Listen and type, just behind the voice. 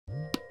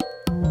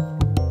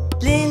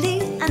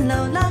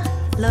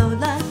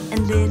Lola,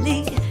 and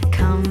Lily,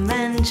 come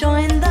and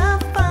join the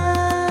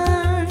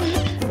fun.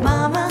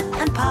 Mama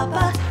and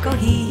Papa go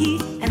hee hee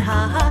and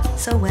ha ha,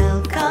 so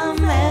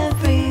welcome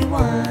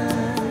everyone.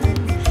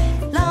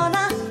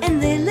 Lola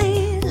and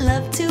Lily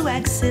love to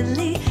act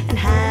silly and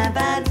have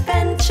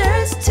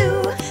adventures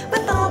too.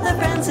 With all the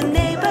friends and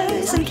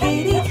neighbors and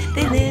Katie,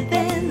 they live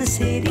in the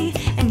city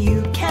and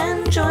you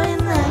can join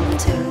them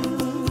too.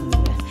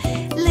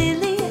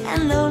 Lily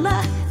and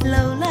Lola,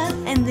 Lola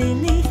and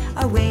Lily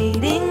are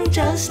waiting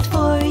just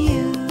for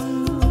you.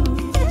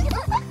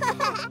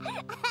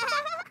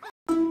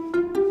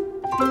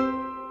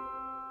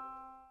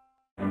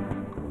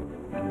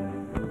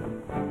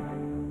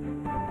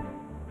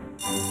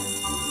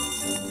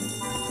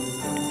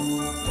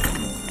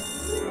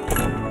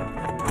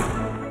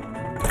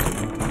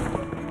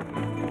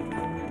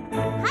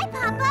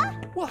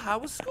 How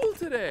was school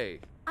today?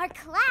 Our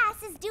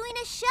class is doing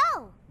a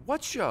show.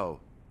 What show?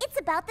 It's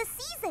about the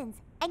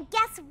seasons. And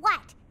guess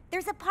what?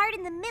 There's a part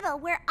in the middle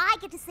where I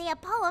get to say a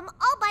poem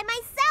all by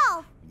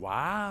myself.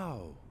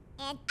 Wow.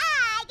 And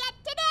I get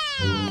to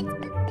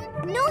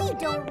dance. No, you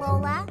don't,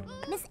 Lola.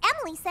 Miss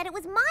Emily said it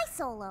was my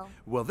solo.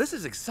 Well, this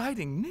is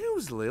exciting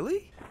news,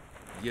 Lily.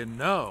 You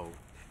know,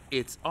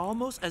 it's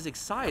almost as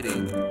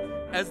exciting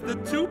as the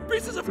 2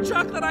 pieces of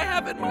chocolate I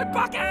have in my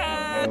pocket.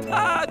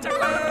 Ah,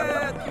 chocolate!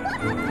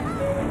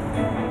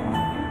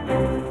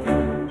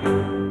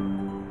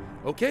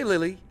 Okay,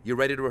 Lily, you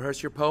ready to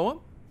rehearse your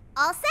poem?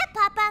 All set,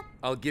 Papa.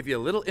 I'll give you a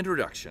little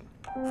introduction.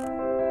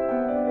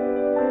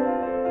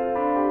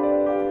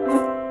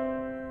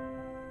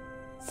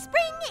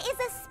 Spring is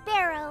a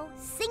sparrow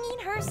singing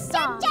her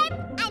song. Chirp,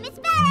 chirp, I'm a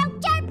sparrow.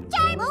 Chirp,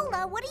 chirp.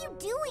 Lola, what are you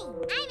doing?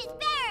 I'm a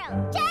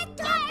sparrow. Chirp,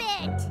 stop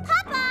it.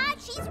 Papa,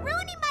 she's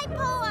ruining my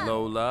poem.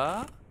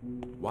 Lola,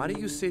 why don't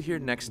you sit here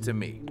next to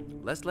me?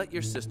 Let's let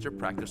your sister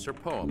practice her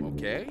poem,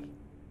 okay?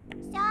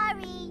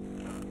 Sorry.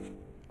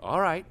 All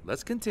right,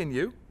 let's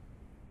continue.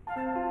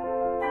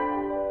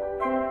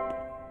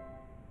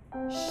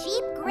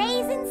 Sheep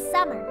graze in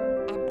summer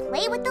and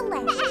play with the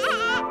lambs.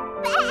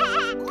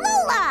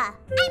 Lola!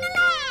 I'm a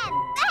lamb!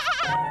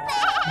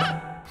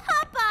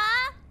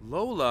 Papa!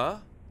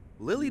 Lola,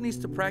 Lily needs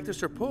to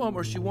practice her poem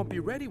or she won't be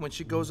ready when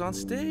she goes on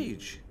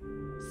stage.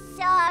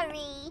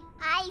 Sorry,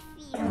 I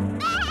feel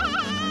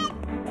bad.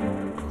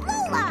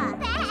 Lola!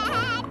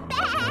 Bad,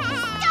 bad.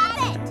 Stop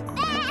it!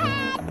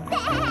 Bad,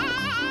 bad.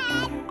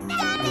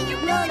 Stop it, you're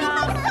ruining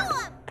my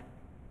poem!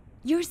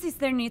 Your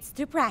sister needs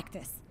to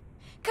practice.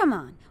 Come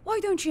on, why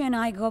don't you and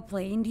I go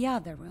play in the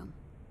other room?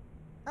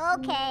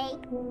 Okay.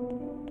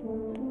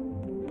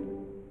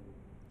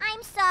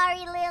 I'm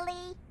sorry,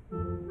 Lily.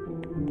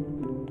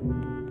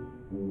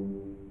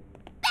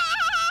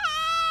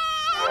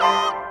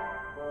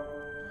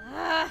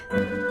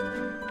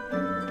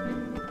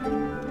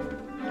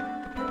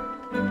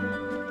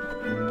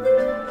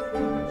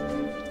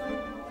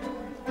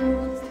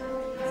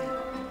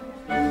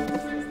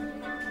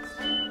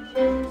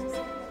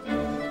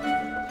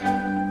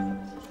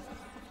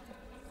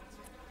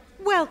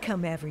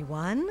 Welcome,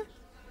 everyone.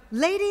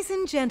 Ladies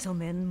and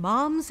gentlemen,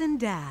 moms and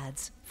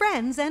dads,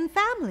 friends and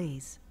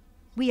families.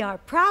 We are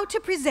proud to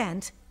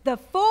present the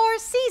 4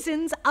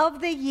 seasons of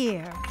the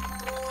year.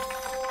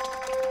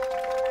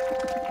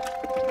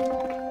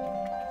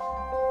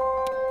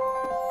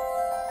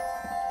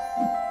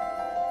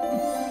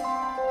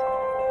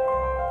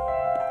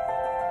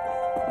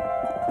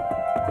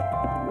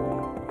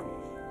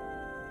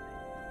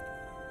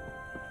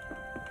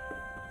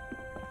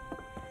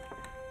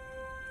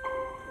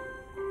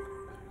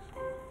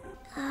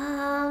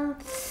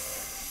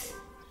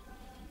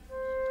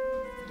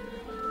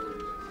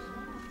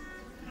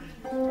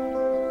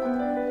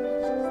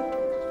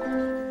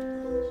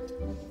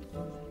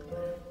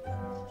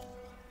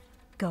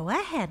 Go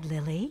ahead,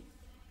 Lily.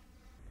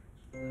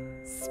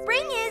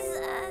 Spring is...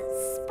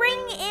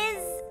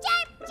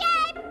 Chirp,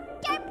 chirp,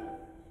 chirp,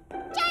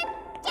 chirp,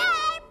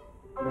 chirp.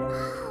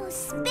 Oh,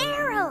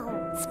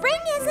 sparrow.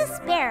 Spring is a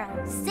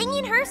sparrow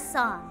singing her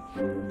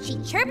song.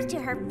 She chirps to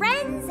her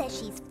friends as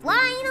she's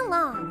flying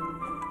along.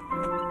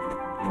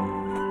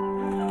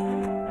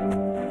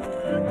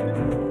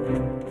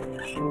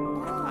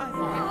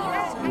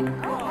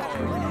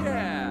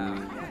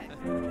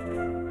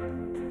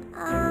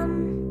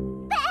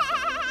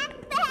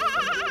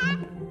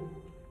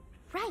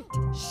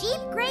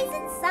 Sheep graze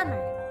in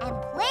summer and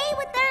play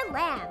with their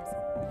lambs,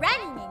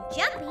 running and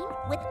jumping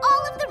with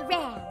all of the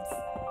rams.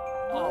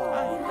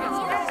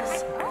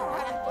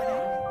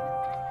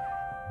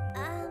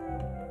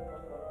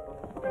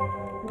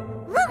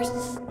 Whoosh,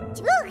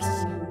 whoosh,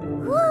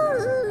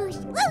 whoosh,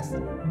 whoosh,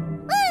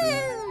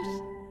 whoosh.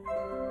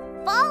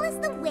 Fall is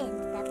the wind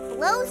that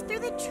blows through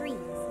the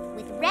trees,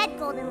 with red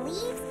golden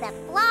leaves that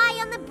fly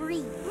on the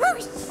breeze.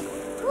 Whoosh,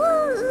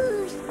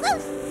 whoosh,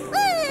 whoosh, whoosh.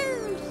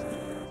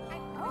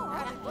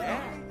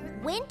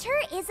 Winter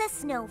is a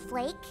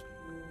snowflake.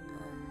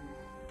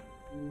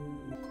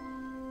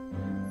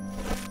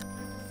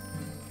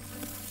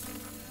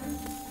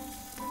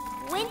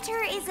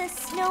 Winter is a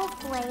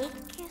snowflake.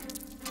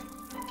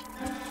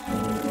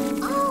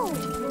 Oh,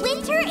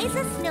 Peter is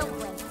a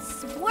snowflake,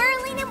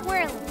 swirling and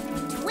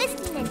whirling,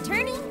 twisting and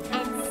turning,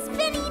 and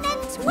spinning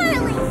and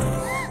twirling.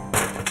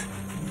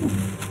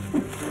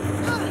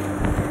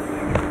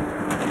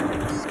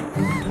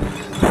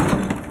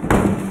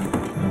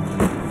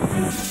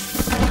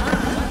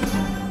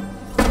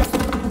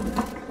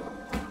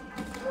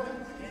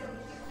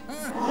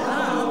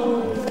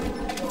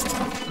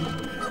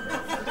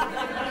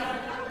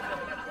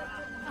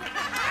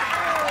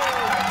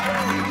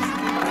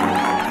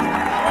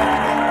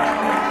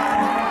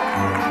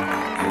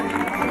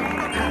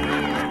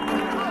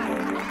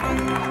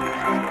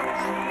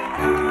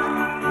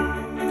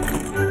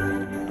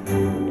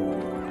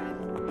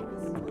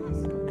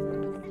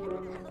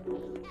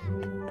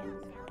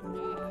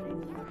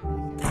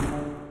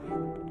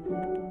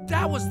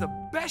 That was the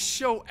best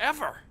show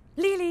ever.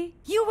 Lili,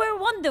 you were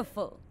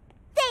wonderful.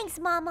 Thanks,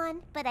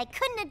 Maman, but I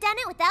couldn't have done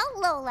it without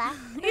Lola.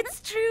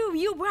 It's true,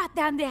 you brought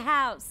down the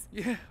house.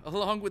 Yeah,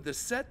 along with the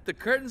set, the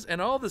curtains,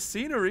 and all the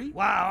scenery.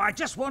 Wow, I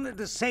just wanted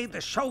to say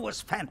the show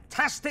was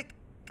fantastic,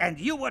 and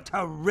you were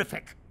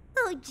terrific.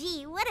 Oh,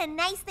 gee, what a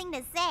nice thing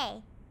to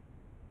say.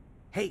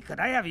 Hey, could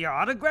I have your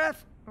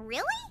autograph?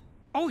 Really?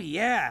 Oh,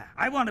 yeah.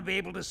 I want to be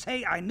able to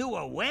say I knew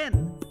a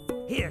when.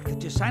 Here,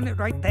 could you sign it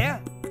right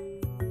there?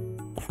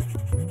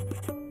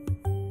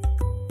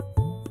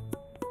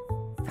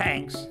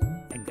 Thanks,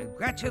 and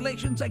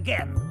congratulations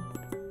again.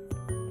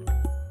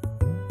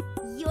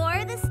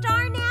 You're the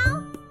star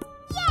now?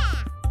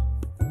 Yeah!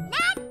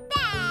 Not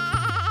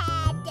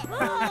bad!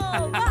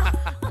 Oh, wow.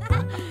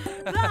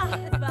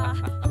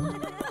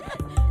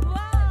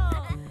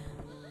 Wow.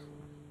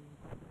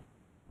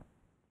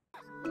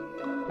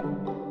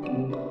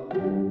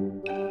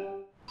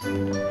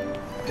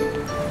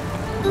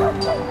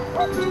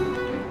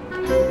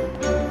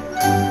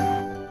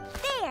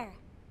 There!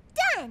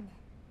 Done!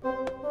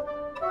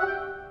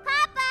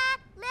 Papa!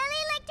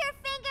 Lily licked her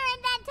finger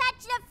and then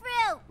touched the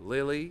fruit!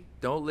 Lily,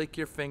 don't lick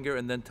your finger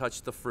and then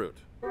touch the fruit.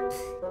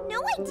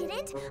 No, I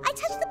didn't! I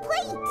touched the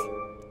plate!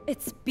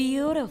 It's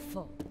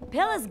beautiful.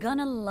 Pella's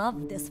gonna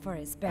love this for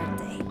his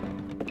birthday.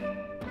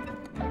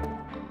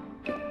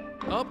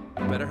 Oh,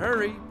 better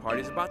hurry.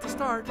 Party's about to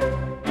start.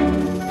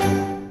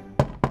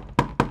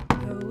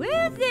 Who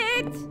is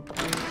it?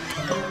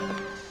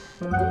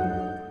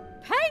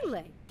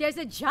 Pele, there's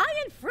a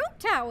giant fruit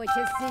tower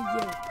to see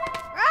you.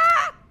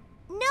 Ah!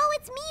 No,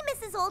 it's me,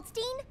 Mrs.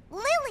 Oldstein.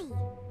 Lily!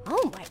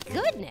 Oh my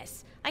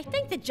goodness. I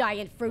think the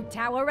giant fruit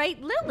tower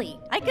ate Lily.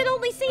 I could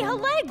only see her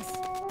legs.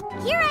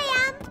 Here I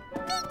am!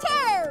 Me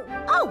too!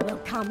 Oh, well,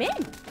 come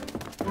in.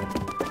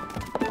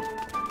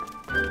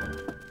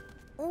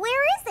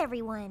 Where is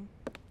everyone?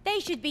 They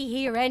should be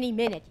here any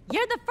minute.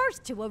 You're the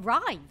first to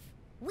arrive.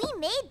 We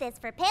made this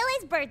for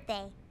Pele's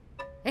birthday.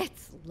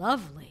 It's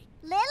lovely.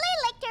 Lily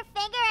licked her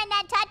finger and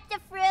then touched the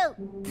fruit.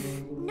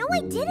 No,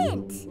 I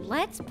didn't.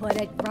 Let's put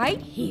it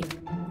right here.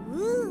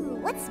 Ooh,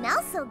 what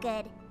smells so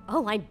good?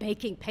 Oh, I'm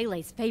baking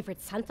Pele's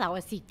favorite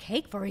sunflower seed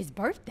cake for his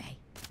birthday.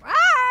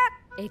 Ah!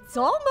 It's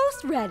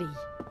almost ready.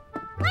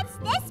 What's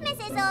this,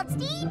 Mrs.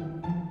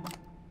 Oldstein?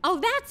 Oh,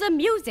 that's a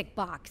music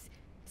box.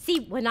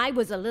 See, when I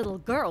was a little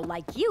girl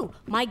like you,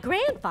 my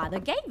grandfather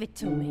gave it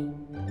to me.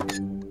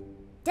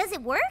 Does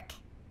it work?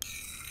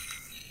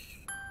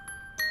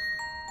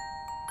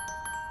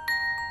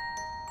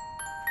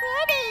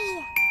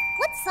 Pretty!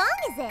 What song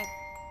is it?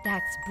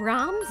 That's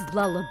Brahms'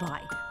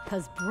 Lullaby,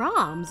 because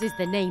Brahms is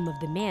the name of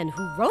the man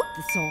who wrote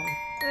the song.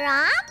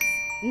 Brahms?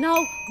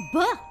 No,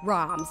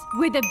 Brahms,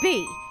 with a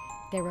B.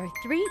 There are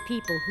 3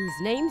 people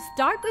whose names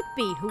start with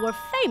B who are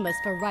famous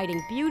for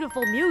writing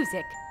beautiful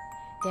music.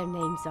 Their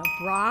names are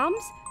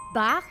Brahms,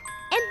 Bach,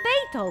 and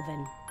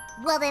Beethoven.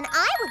 Well, then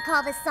I would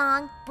call the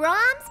song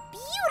Brahms'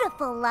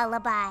 Beautiful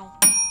Lullaby.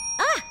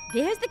 Ah,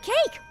 there's the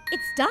cake.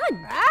 It's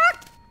done.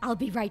 I'll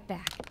be right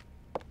back.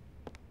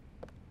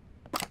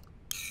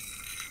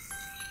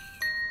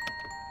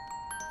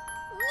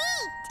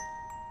 Neat!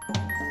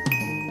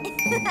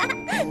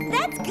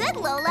 That's good,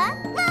 Lola.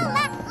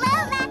 Lola,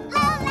 Lola,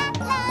 Lola,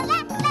 Lola,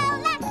 Lola,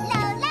 Lola, Lola,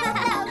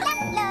 Lola,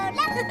 Lola,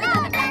 Lola,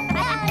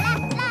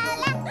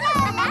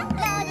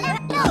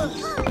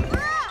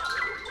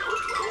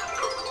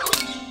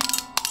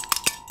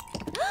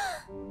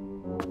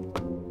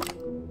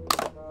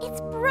 It's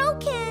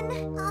broken.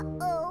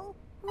 Uh-oh.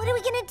 What are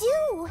we gonna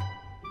do?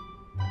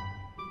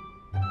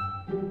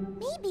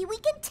 Maybe we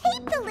can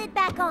tape the lid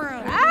back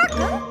on. Pele,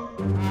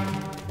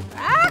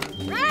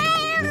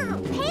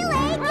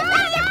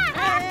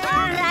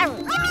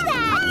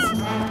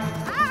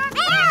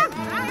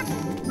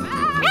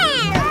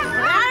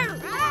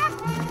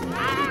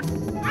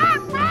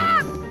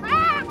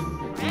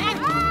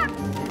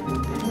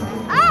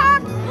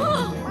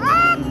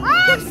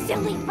 give me You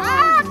silly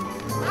frog!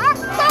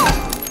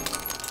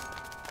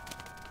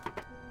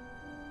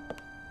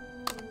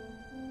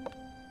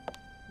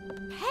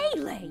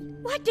 Pele,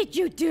 what did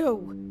you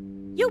do?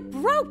 You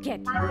broke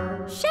it.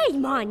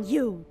 Shame on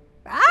you.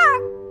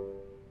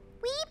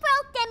 We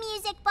broke the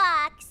music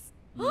box.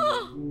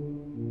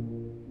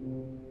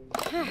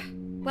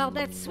 Well,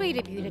 that's sweet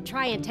of you to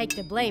try and take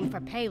the blame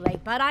for Pele,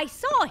 but I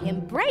saw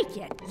him break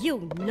it.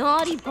 You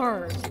naughty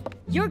bird.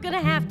 You're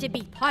gonna have to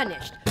be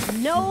punished.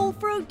 No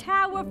fruit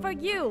tower for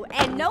you,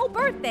 and no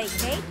birthday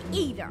cake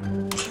either.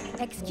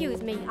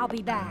 Excuse me, I'll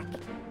be back.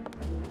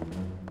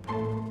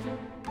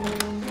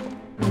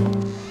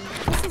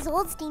 Mrs.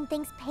 Oldstein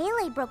thinks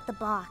Pele broke the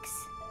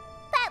box.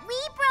 But we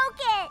broke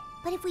it!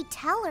 But if we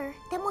tell her,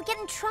 then we'll get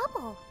in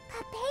trouble.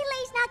 But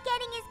Pele's not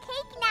getting his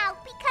cake now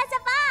because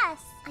of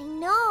us. I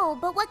know,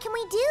 but what can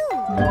we do?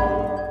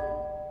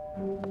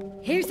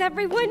 Here's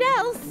everyone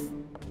else.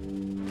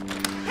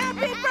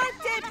 Happy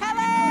birthday,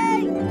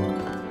 Pele!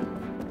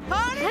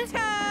 Party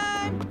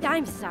time!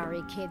 I'm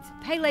sorry, kids.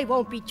 Pele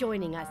won't be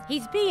joining us.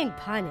 He's being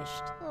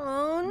punished.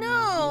 Oh,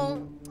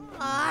 no.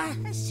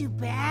 That's too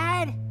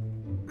bad.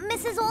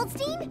 Mrs.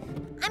 Oldstein,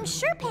 I'm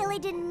sure Pele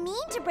didn't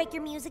mean to break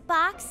your music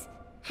box.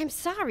 I'm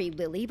sorry,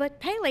 Lily, but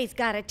Pele's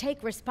gotta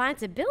take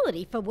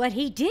responsibility for what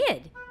he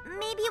did.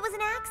 Maybe it was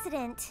an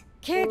accident.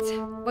 Kids,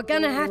 we're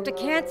gonna have to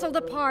cancel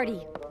the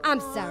party. I'm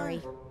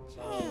sorry.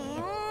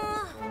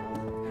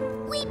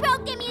 We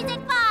broke the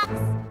music box!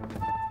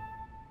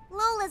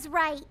 Lola's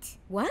right.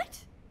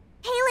 What?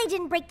 Pele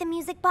didn't break the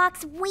music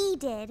box, we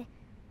did.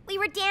 We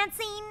were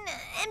dancing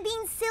and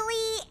being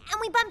silly,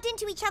 and we bumped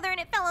into each other and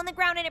it fell on the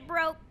ground and it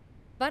broke.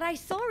 But I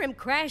saw him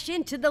crash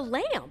into the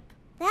lamp.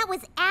 That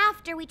was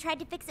after we tried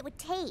to fix it with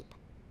tape.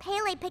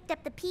 Pele picked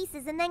up the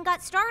pieces and then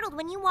got startled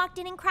when you walked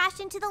in and crashed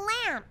into the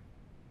lamp.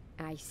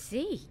 I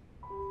see.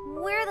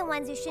 We're the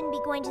ones who shouldn't be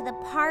going to the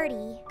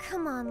party.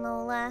 Come on,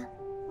 Lola.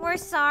 We're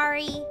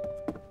sorry.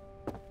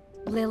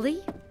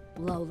 Lily,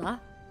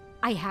 Lola,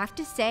 I have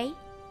to say,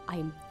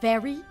 I'm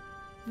very,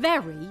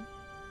 very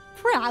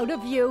proud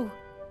of you.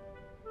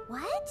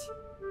 What?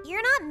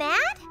 You're not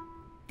mad?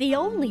 The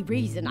only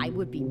reason I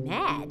would be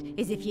mad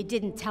is if you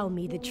didn't tell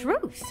me the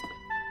truth.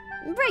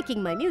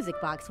 Breaking my music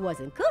box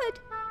wasn't good,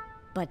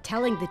 but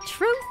telling the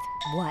truth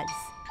was.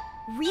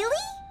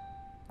 Really?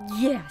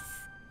 Yes.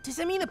 Does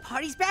that mean the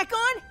party's back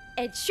on?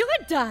 It sure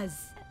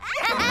does.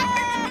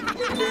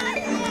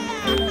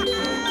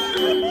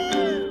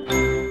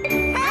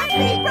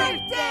 Happy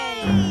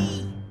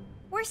birthday!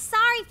 We're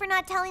sorry for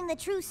not telling the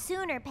truth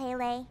sooner,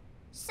 Pele.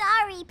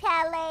 Sorry,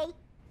 Pele.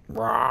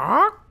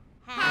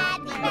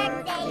 Happy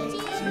birthday to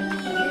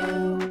you.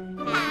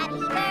 Happy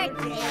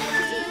birthday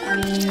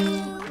to you.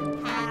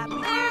 Happy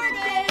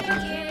birthday,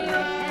 dear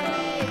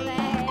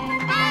Pele.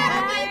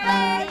 Happy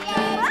birthday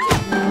to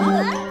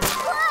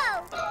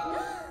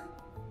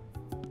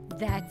you.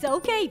 That's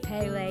okay,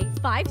 Pele.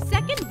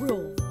 5-second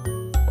rule.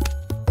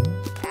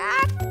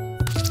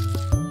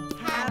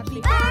 Happy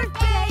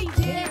birthday,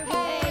 dear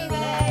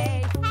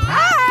Pele!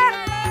 Happy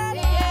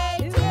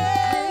birthday to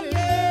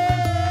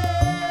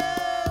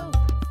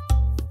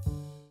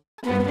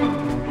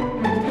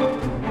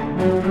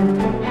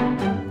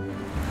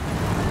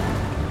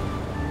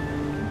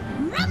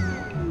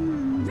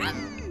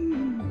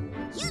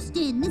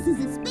Houston, this is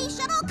a space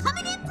shuttle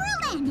coming in for a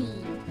landing.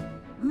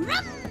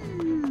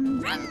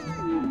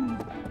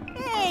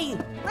 Hey,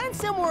 land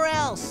somewhere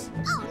else.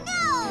 Oh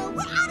no,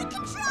 we're out of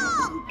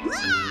control.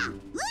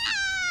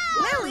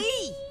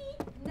 Lily!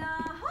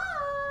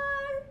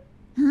 Nahar!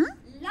 Huh?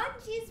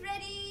 Lunch is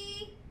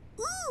ready.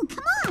 Ooh,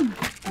 come on.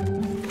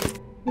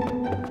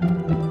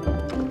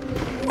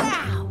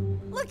 Wow!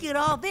 Look at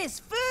all this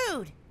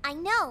food! I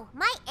know,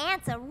 my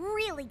aunt's a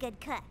really good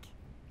cook.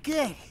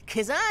 Good,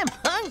 'cause I'm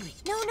hungry.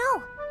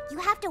 No, you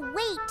have to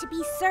wait to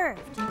be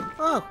served.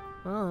 Oh.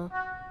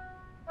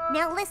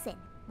 Now listen,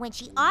 when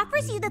she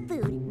offers you the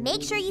food,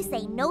 make sure you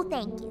say no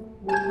thank you.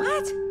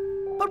 What?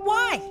 But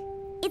why?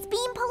 It's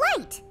being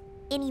polite.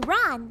 In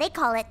Iran, they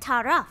call it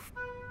taraf.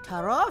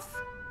 Tarof?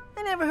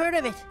 I never heard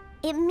of it.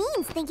 It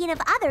means thinking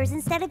of others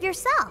instead of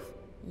yourself.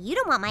 You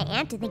don't want my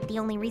aunt to think the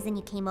only reason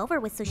you came over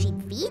was so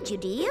she'd feed you,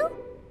 do you?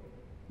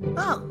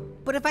 Oh,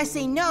 but if I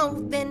say no,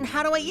 then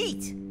how do I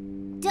eat?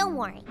 Don't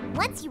worry.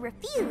 Once you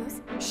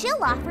refuse,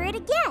 she'll offer it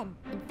again.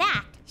 In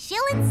fact,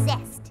 she'll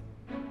insist.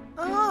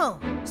 Oh,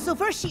 so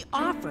first she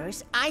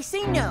offers, I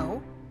say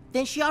no,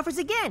 then she offers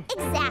again.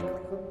 Exactly.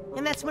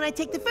 And that's when I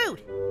take the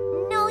food.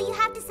 No, you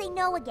have to say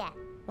no again.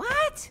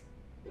 What?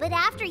 But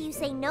after you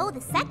say no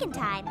the second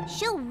time,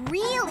 she'll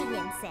really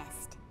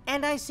insist.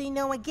 And I say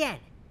no again.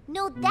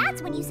 No,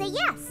 that's when you say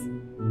yes.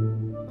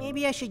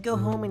 Maybe I should go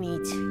home and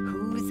eat.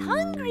 Who's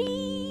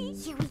hungry?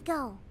 Here we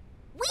go.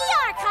 We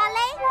are,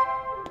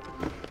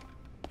 Kale!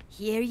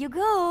 Here you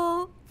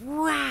go.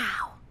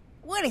 Wow!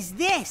 What is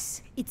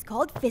this? It's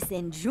called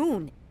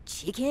Fisenjun.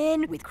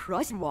 Chicken with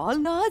crushed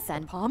walnuts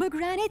and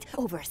pomegranate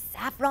over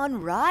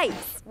saffron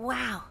rice.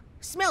 Wow!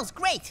 Smells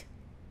great!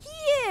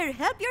 Here,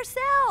 help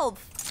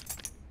yourself.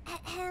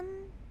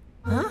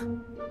 Huh?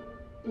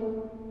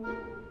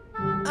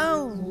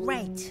 Oh,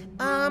 right.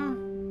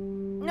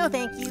 No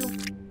thank you.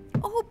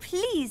 Oh,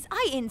 please,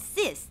 I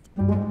insist.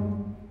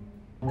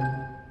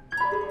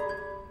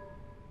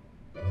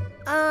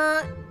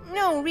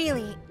 No,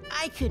 really.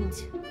 I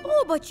couldn't.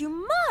 Oh, but you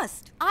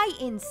must. I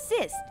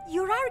insist.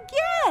 You're our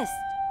guest.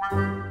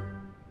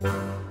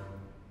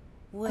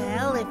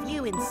 Well, if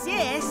you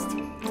insist.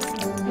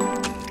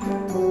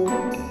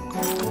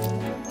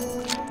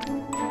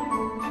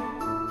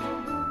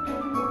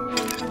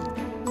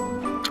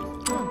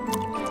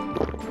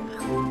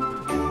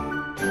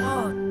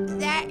 Oh,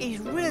 that is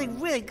really,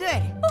 really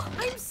good. Oh,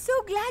 I'm so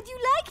glad you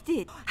liked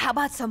it. How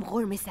about some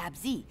ghormeh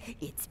sabzi?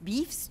 It's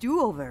beef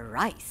stew over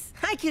rice.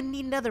 I couldn't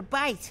eat another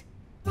bite.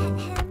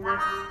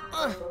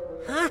 Huh?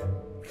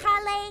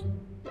 Khale,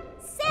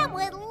 Sam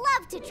would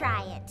love to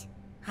try it.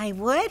 I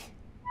would?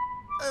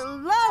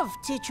 Love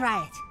to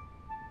try it.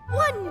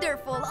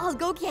 Wonderful. I'll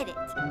go get it.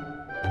 What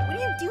are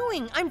you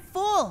doing? I'm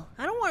full.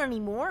 I don't want any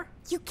more.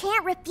 You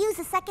can't refuse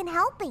a second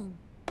helping.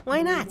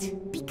 Why not?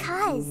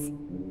 Because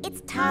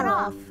it's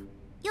Taraf.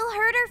 You'll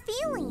hurt her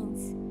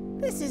feelings.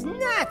 This is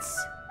nuts.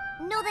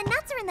 No, the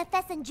nuts are in the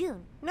fest in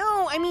June.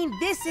 No, I mean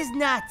this is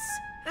nuts.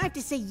 I have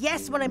to say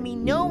yes when I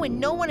mean no and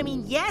no when I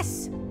mean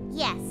yes?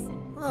 Yes.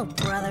 Oh,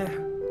 brother.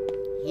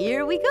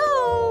 Here we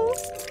go.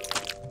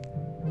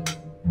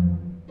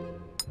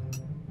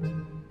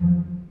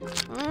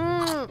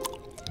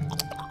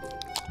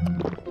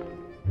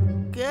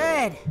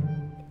 Good.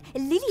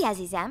 Lili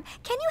Azizam,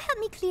 can you help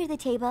me clear the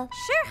table?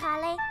 Sure,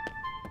 Khale.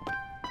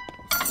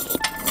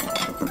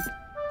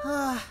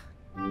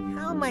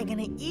 How am I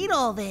gonna eat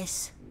all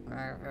this?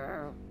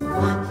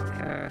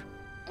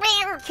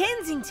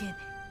 Kensington!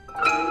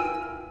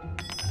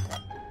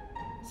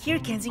 Here,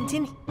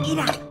 Kensington, eat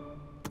up.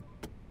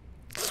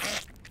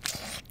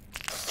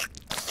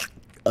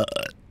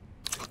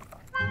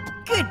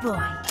 Good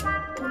boy.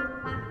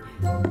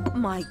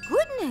 My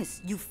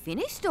goodness, you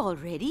finished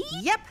already?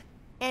 Yep,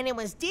 and it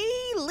was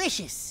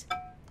delicious.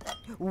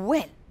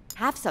 Well,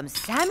 have some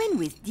salmon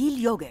with dill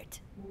yogurt.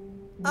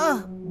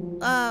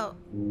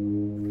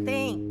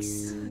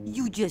 Thanks.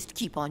 You just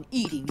keep on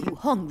eating, you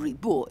hungry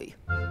boy.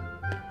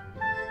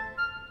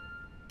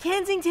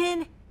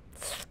 Kensington!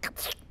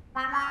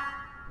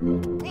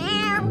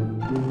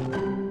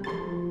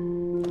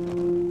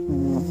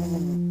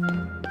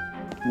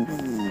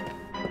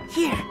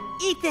 Here,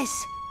 eat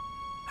this.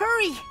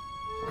 Hurry!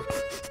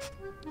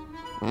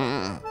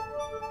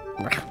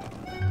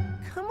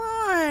 Come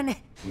on!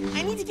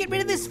 I need to get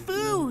rid of this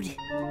food.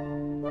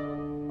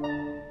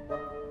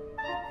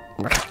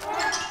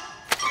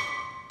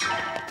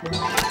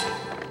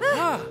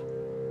 Ah!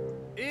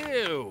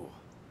 Ew!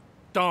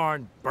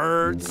 Darn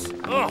birds!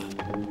 Ugh!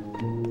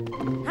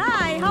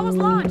 Hi, how was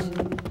lunch?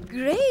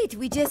 Great,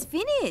 we just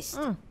finished.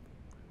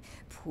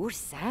 Poor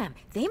Sam,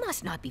 they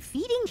must not be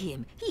feeding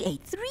him. He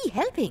ate 3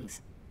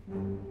 helpings.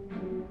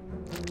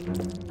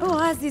 Oh,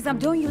 Azizam,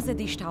 don't use a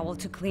dish towel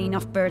to clean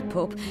off bird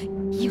poop.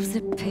 Use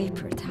a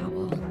paper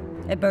towel.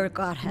 A bird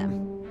got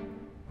him.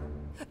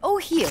 Oh,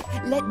 here,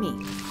 let me.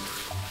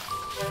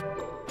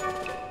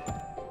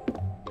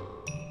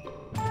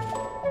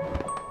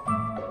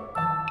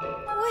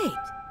 Wait,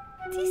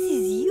 this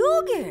is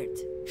yogurt.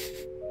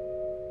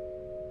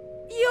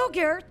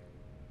 Yogurt?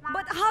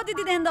 But how did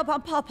it end up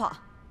on Papa?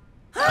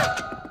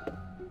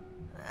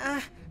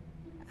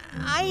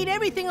 I ate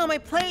everything on my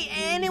plate,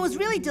 and it was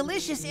really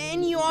delicious,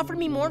 and you offered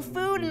me more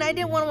food, and I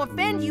didn't want to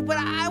offend you, but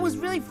I was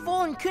really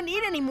full and couldn't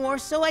eat anymore,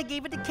 so I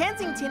gave it to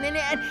Kensington,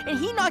 and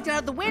he knocked it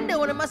out the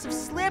window, and it must have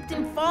slipped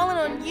and fallen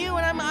on you,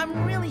 and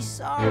I'm really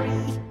sorry.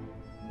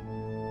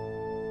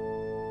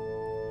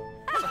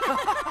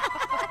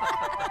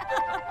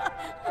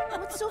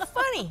 What's so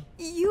funny?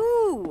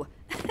 You.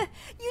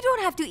 You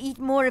don't have to eat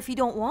more if you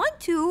don't want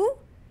to.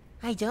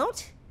 I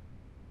don't?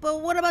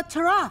 But what about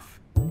Taraf?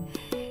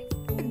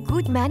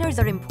 Good manners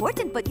are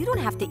important, but you don't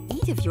have to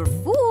eat if you're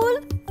full.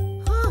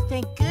 Oh,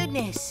 thank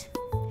goodness.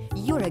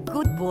 You're a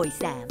good boy,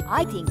 Sam.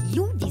 I think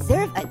you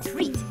deserve a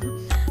treat.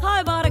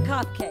 How about a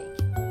cupcake?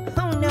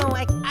 Oh, no,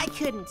 I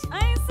couldn't.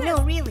 I insist.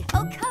 No, really.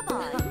 Oh, come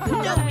on.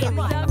 No, really.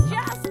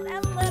 Just a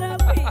little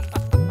bit.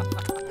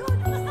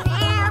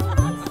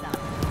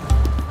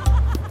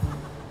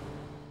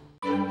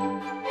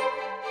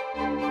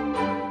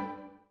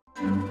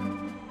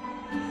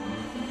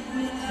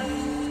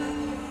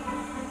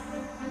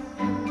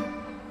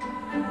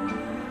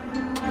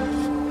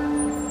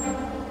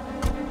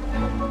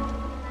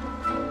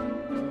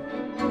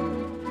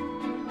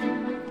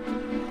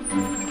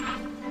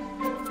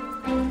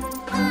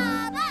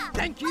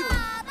 Thank you!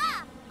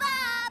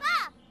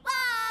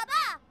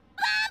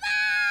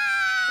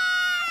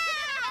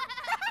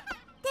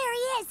 There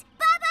he is!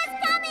 Baba's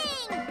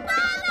coming!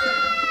 Baba!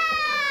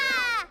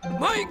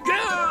 My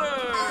girl!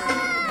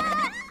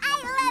 I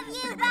love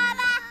you,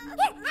 Baba!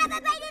 Here, have a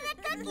bite of the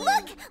cookie!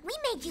 Look! We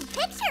made you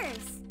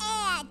pictures!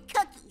 And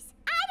cookies.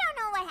 I don't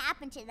know what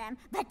happened to them,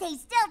 but they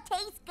still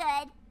taste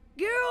good.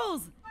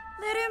 Girls,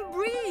 let him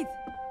breathe.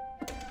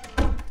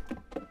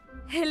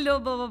 Hello,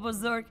 Baba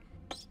Bozorg.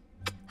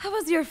 How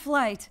was your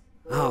flight?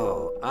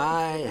 Oh,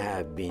 I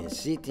have been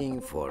sitting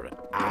for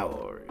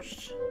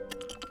hours.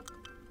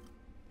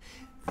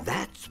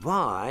 That's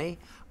why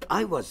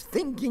I was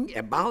thinking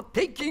about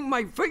taking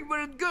my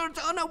favorite girls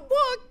on a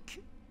walk.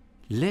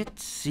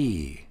 Let's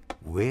see,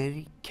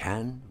 where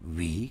can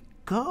we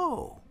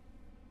go?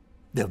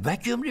 The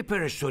vacuum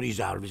repair store is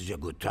always a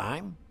good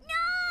time. No!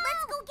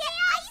 Let's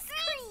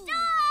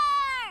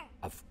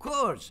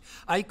course.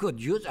 I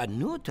could use a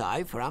new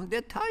tie from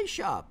the tie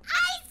shop.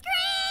 Ice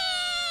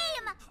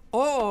cream!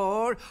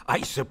 Or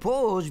I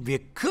suppose we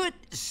could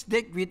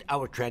stick with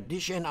our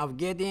tradition of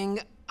getting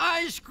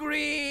ice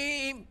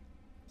cream.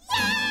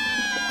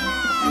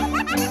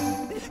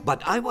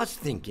 But I was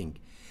thinking,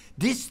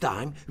 this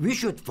time we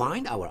should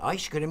find our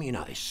ice cream in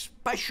a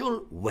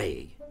special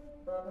way.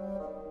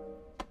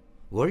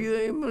 Were you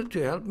able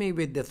to help me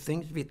with the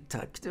things we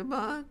talked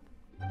about?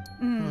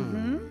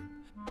 Mm-hmm.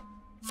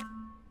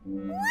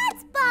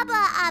 What's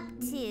Baba up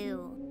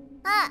to?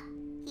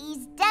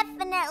 He's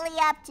definitely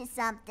up to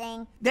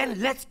something. Then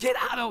let's get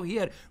out of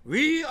here.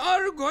 We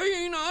are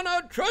going on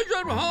a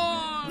treasure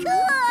hunt.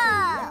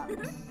 Cool!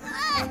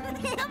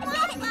 Come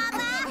on,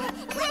 Baba!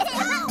 Let's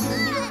go!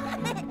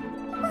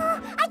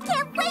 I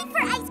can't wait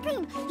for ice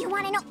cream. You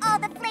want to know all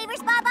the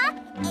flavors,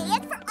 Baba? A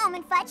is for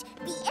almond fudge,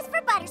 B is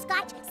for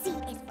butterscotch, C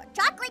is for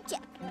chocolate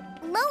chip.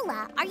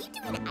 Lola, are you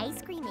doing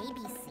ice cream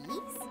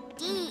ABCs?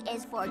 D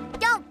is for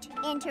don't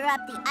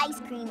interrupt the ice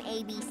cream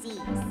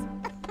ABCs.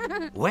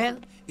 Well,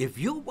 if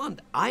you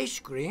want ice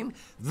cream,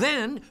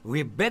 then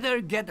we better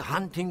get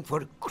hunting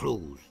for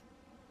clues.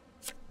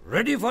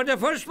 Ready for the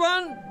first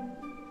one?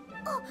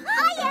 Oh,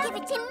 hiya! Give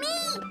it to me!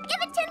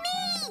 Give it to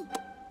me!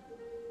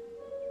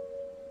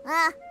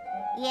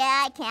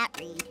 Yeah, I can't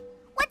read.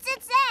 What's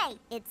it say?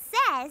 It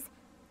says,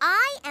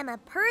 I am a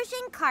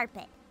Persian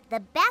carpet,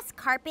 the best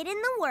carpet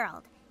in the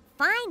world.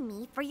 Find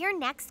me for your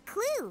next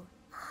clue.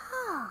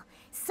 Oh,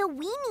 so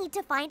we need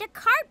to find a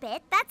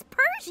carpet that's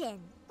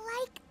Persian.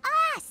 Like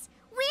us.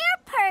 We're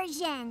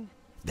Persian.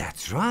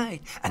 That's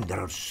right. And there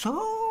are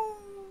so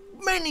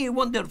many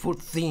wonderful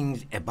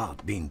things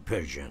about being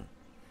Persian.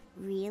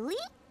 Really?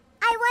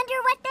 I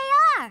wonder what they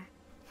are.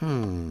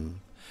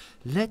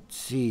 Let's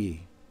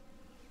see.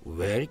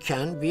 Where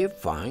can we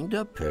find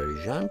a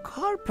Persian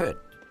carpet?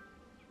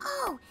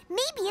 Oh,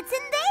 maybe it's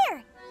in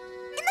there.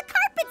 In the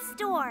carpet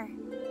store.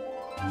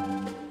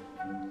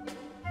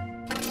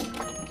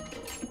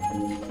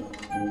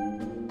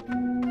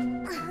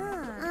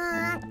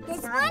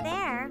 This one?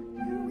 There.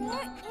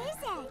 Where is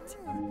it?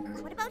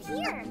 What about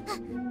here?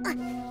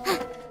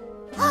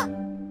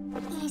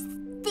 Is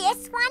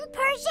this one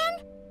Persian?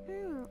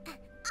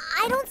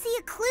 I don't see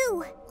a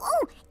clue.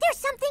 Oh, there's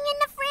something in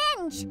the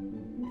fringe.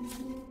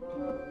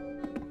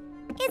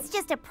 It's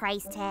just a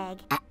price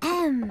tag.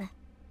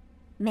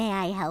 May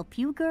I help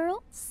you,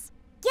 girls?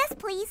 Yes,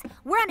 please.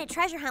 We're on a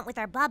treasure hunt with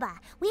our Baba.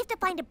 We have to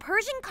find a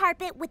Persian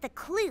carpet with a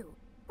clue.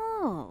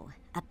 Oh,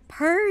 a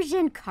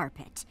Persian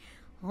carpet.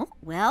 Oh,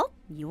 well,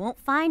 you won't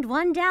find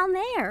one down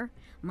there.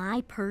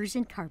 My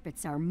Persian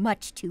carpets are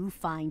much too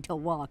fine to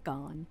walk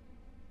on.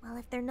 Well,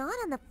 if they're not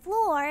on the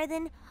floor,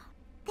 then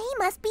they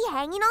must be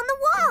hanging on the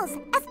walls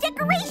as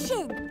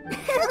decoration.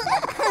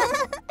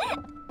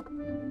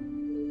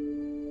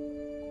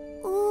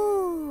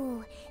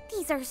 Ooh,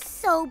 these are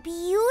so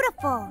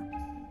beautiful.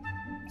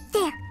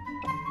 There.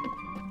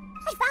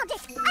 I found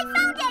it! I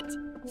found it!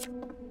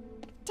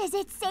 Does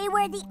it say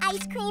where the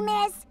ice cream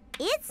is?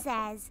 It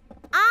says,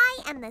 I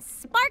am the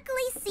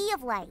sparkly sea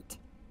of light.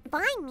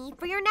 Find me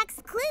for your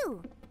next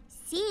clue.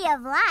 Sea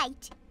of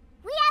light?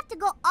 We have to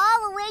go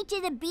all the way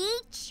to the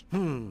beach?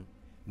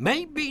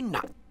 Maybe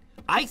not.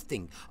 I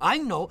think I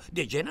know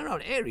the general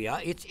area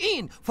it's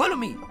in. Follow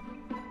me.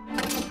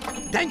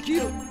 Thank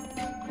you.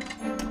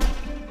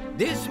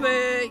 This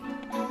way.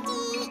 D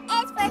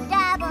is for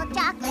double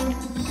chocolate.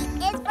 E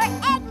is for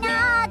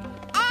eggnog.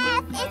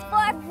 F is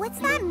for... What's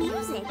that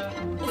music?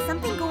 Is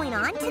something going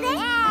on today?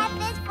 F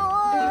is for...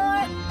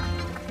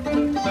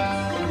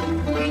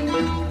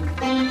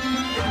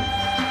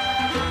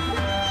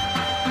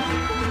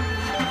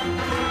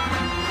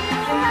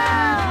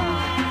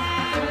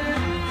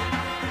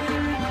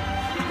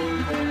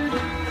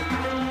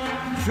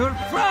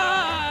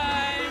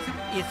 Surprise!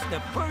 It's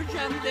the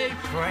Persian Day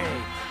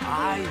Parade.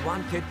 I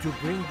wanted to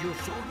bring you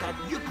so that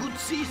you could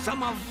see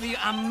some of the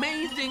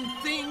amazing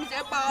things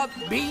about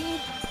being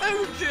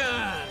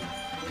Persian.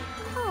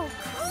 Oh,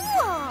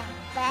 cool!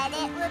 But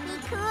it would be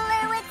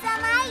cooler with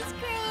some ice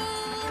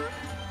cream.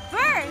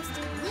 First,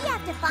 we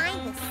have to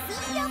find the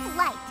Sea of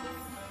Light.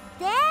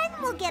 Then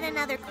we'll get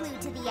another clue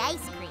to the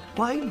ice cream.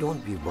 Why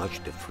don't we watch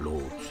the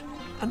floats?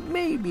 And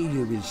maybe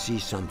you will see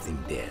something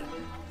there.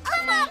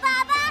 Come on, Baba!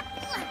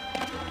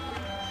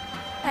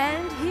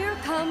 And here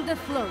come the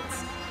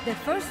floats. The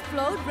first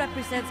float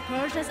represents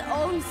Persia's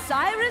own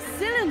Cyrus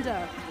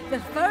cylinder, the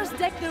first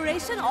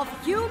declaration of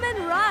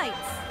human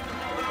rights.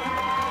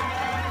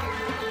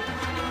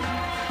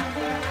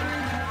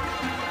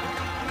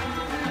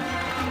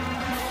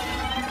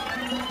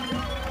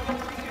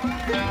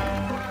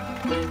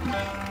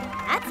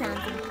 That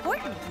sounds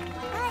important,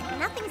 but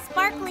nothing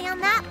sparkly on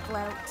that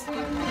float.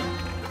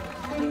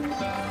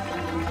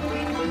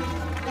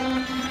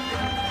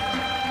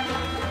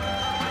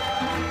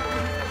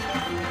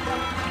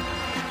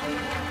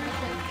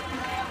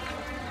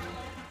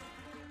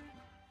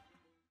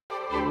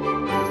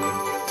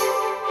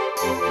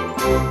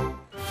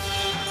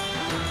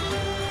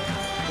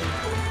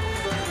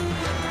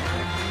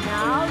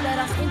 Now let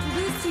us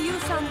introduce to you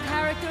some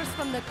characters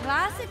from the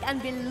classic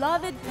and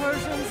beloved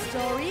Persian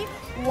story,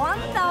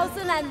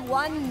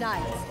 1001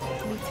 Nights,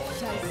 with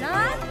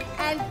Shahzad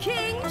and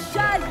King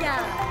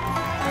Shahryar.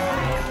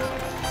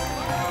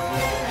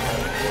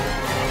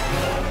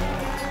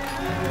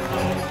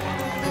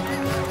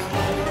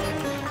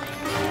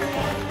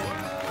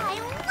 I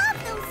love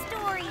those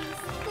stories.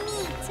 Me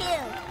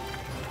too.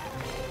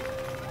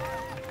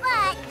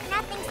 But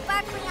nothing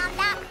sparkly on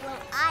that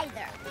float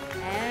either.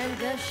 And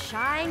the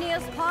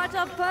shiniest part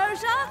of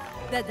Persia,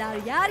 the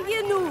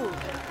Daryar-e-Nur. Wait,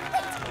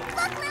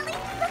 look, Lily,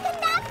 look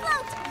at that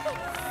float.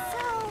 It's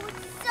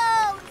so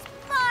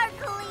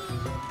sparkly.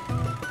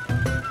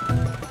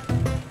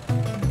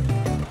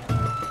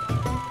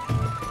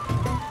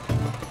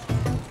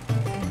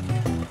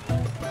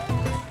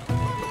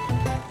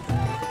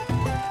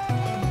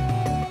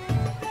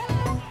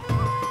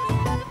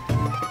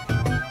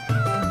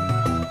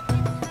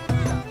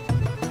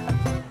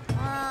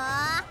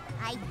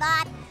 I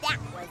thought that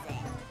was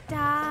it.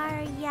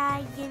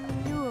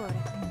 Daryar-e-Nur.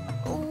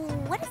 Oh,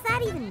 what does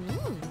that even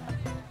mean?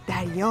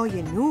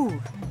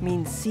 Daryar-e-Nur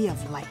means Sea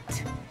of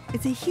Light.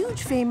 It's a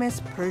huge famous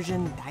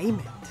Persian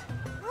diamond.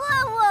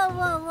 Whoa, whoa,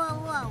 whoa, whoa,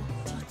 whoa.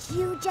 Did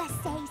you just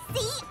say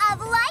Sea of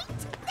Light?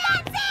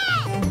 That's it!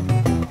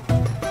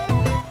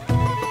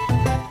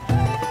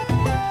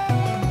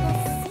 The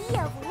Sea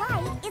of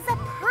Light is a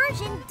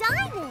Persian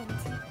diamond.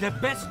 The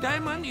best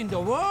diamond in the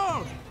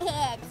world.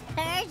 It's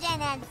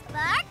Persian and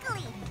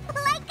sparkly,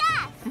 like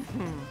us.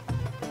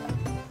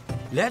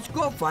 Let's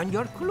go find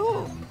your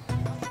clue.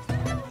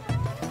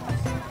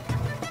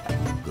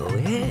 Go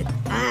ahead,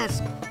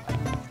 ask.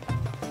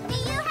 Do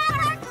you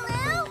have our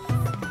clue?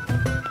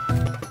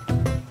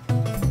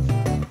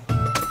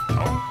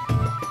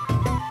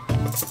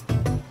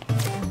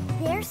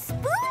 There's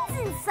spoons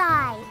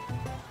inside.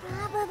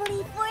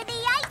 Probably for the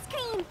ice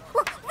cream.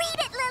 Read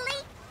it,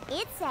 Lily.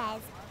 It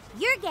says,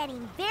 you're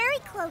getting very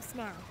close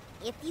now.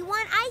 If you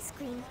want ice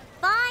cream,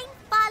 find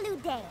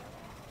Falude.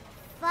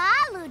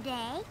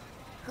 Falude?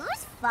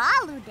 Who's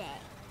Falude?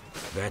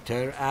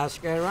 Better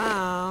ask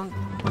around.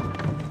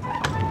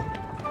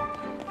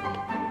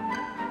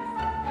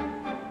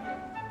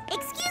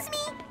 Excuse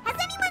me, has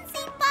anyone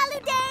seen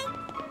Falude?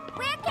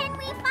 Where can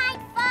we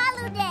find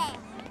Falude?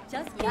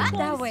 Just Yeah,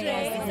 that way,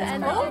 straight yes.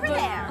 and over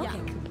there. Okay.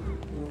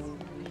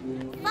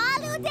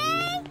 Falude?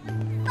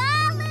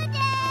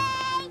 Falude!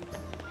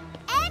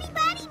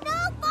 Anybody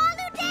know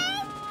Falude?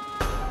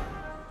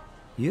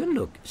 You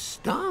look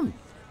stumped.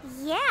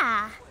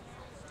 Yeah.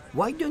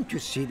 Why don't you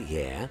sit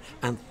here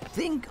and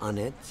think on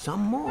it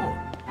some more?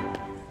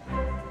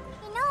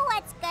 You know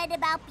what's good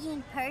about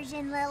being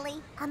Persian,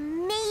 Lily?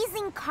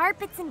 Amazing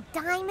carpets and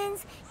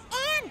diamonds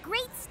and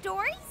great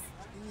stories?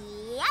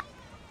 Yep.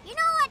 You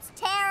know what's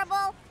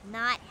terrible?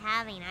 Not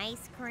having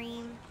ice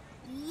cream.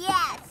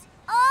 Yes.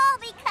 All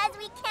because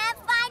we can't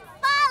find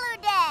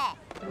Falude.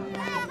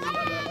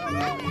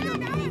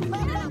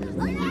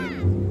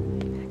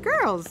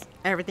 Girls,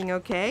 everything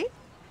okay?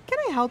 Can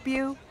I help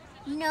you?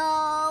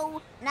 No,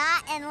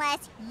 not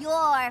unless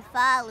you're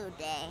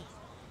Falude.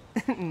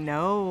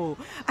 No,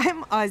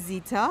 I'm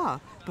Azita,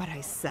 but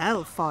I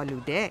sell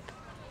Falude.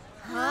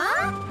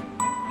 Huh?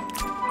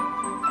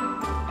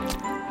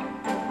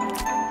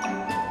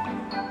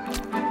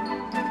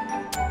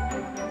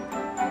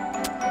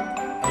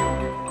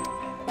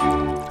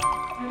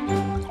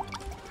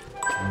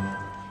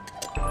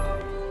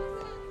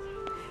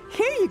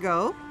 Here you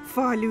go,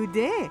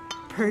 Falude,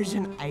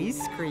 Persian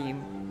ice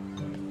cream.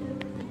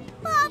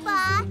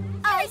 Baba,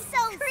 ice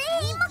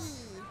cream?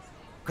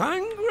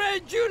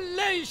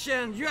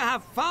 Congratulations! You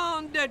have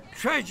found the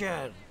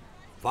treasure.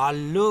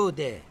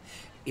 Falude.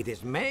 It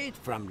is made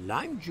from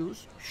lime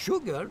juice,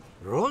 sugar,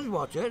 rose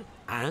water,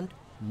 and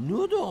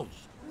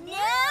noodles.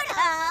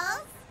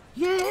 Noodles?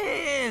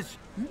 Yes,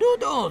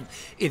 noodles.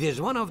 It is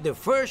one of the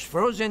first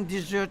frozen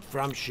desserts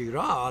from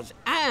Shiraz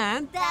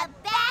and... The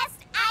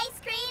best ice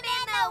cream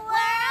in the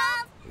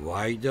world?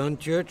 Why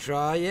don't you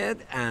try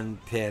it and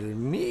tell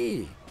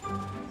me?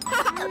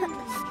 Yum!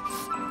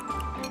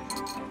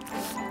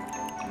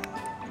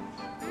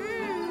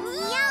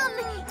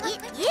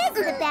 It is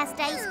the best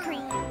ice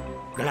cream.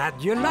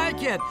 Glad you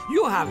like it.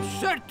 You have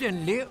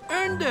certainly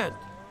earned it.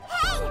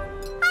 Hey,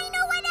 I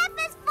know what F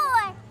is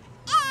for.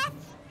 F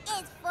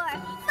is for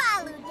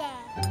Falude.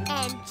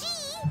 And G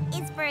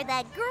is for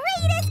the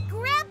greatest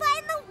grandpa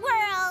in the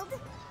world.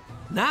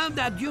 Now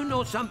that you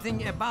know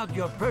something about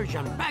your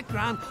Persian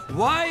background,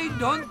 why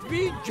don't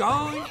we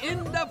join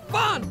in the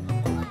fun?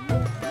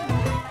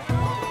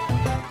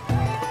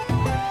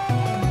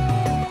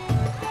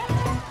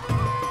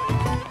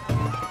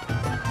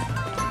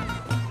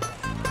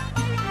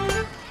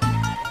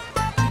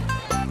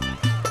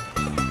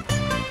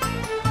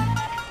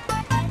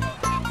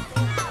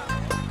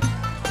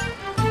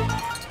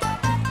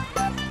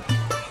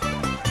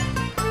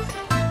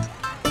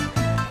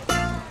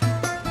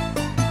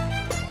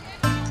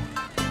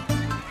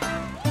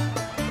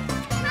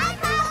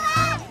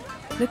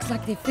 Looks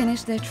like they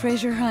finished their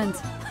treasure hunt.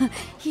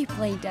 He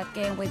played that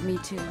game with me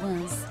too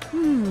once.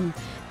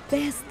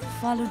 Best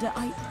Faluda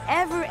I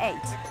ever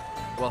ate.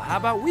 Well, how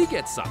about we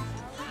get some?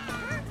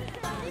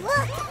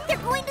 Look, they're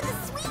going to the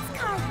sweets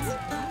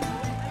cart.